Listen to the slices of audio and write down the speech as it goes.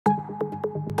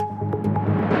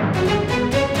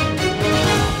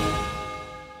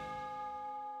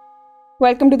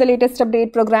Welcome to the latest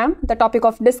update program. The topic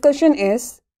of discussion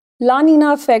is La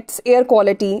Nina affects air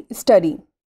quality study.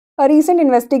 A recent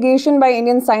investigation by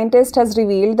Indian scientists has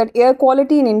revealed that air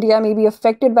quality in India may be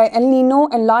affected by El Nino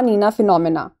and La Nina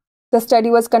phenomena. The study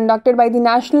was conducted by the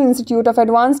National Institute of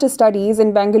Advanced Studies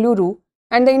in Bengaluru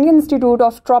and the Indian Institute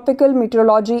of Tropical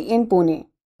Meteorology in Pune.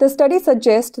 The study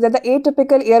suggests that the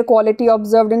atypical air quality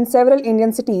observed in several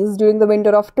Indian cities during the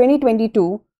winter of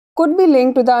 2022 could be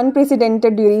linked to the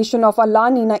unprecedented duration of a La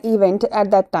Nina event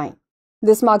at that time.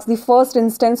 This marks the first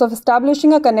instance of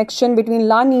establishing a connection between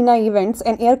La Nina events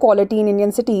and air quality in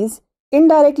Indian cities,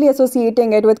 indirectly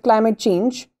associating it with climate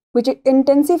change, which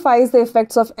intensifies the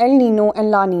effects of El Nino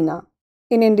and La Nina.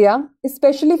 In India,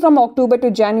 especially from October to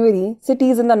January,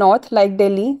 cities in the north like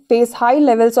Delhi face high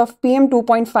levels of PM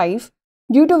 2.5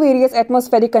 due to various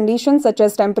atmospheric conditions such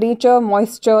as temperature,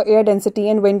 moisture, air density,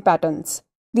 and wind patterns.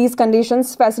 These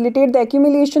conditions facilitate the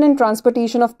accumulation and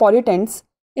transportation of pollutants,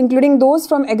 including those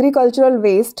from agricultural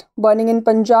waste burning in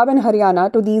Punjab and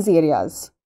Haryana to these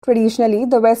areas. Traditionally,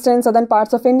 the western and southern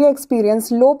parts of India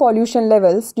experience low pollution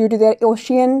levels due to their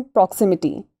ocean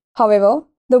proximity. However,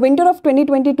 the winter of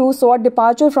 2022 saw a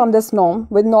departure from this norm,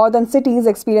 with northern cities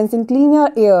experiencing cleaner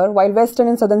air while western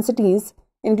and southern cities,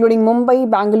 including Mumbai,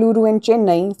 Bengaluru, and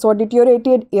Chennai, saw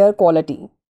deteriorated air quality.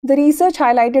 The research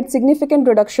highlighted significant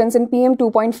reductions in PM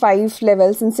 2.5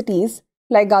 levels in cities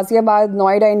like Ghaziabad,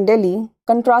 Noida, and Delhi,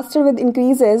 contrasted with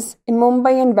increases in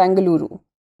Mumbai and Bengaluru.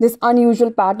 This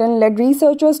unusual pattern led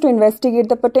researchers to investigate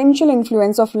the potential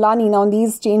influence of La Nina on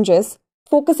these changes,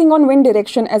 focusing on wind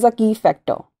direction as a key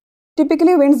factor.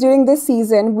 Typically, winds during this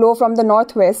season blow from the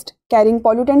northwest, carrying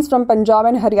pollutants from Punjab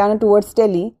and Haryana towards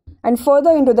Delhi and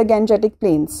further into the Gangetic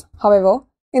Plains. However,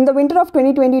 in the winter of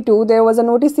 2022, there was a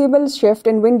noticeable shift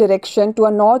in wind direction to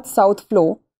a north-south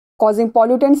flow, causing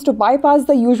pollutants to bypass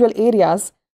the usual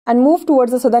areas and move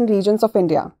towards the southern regions of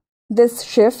India. This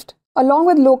shift, along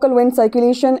with local wind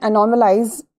circulation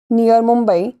anomalies near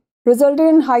Mumbai, resulted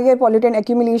in higher pollutant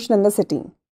accumulation in the city.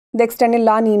 The extended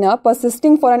La Nina,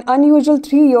 persisting for an unusual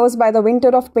 3 years by the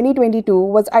winter of 2022,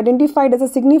 was identified as a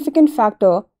significant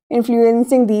factor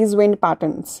influencing these wind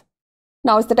patterns.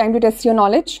 Now is the time to test your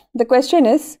knowledge. The question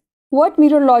is, what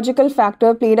meteorological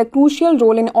factor played a crucial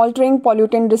role in altering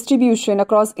pollutant distribution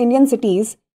across Indian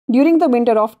cities during the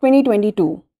winter of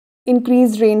 2022?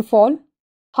 Increased rainfall,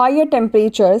 higher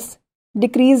temperatures,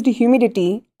 decreased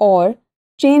humidity, or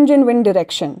change in wind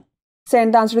direction?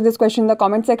 Send the answer to this question in the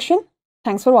comment section.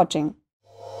 Thanks for watching.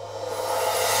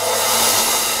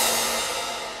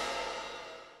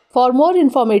 For more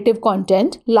informative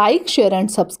content, like, share and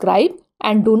subscribe,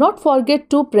 and do not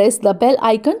forget to press the bell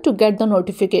icon to get the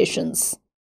notifications.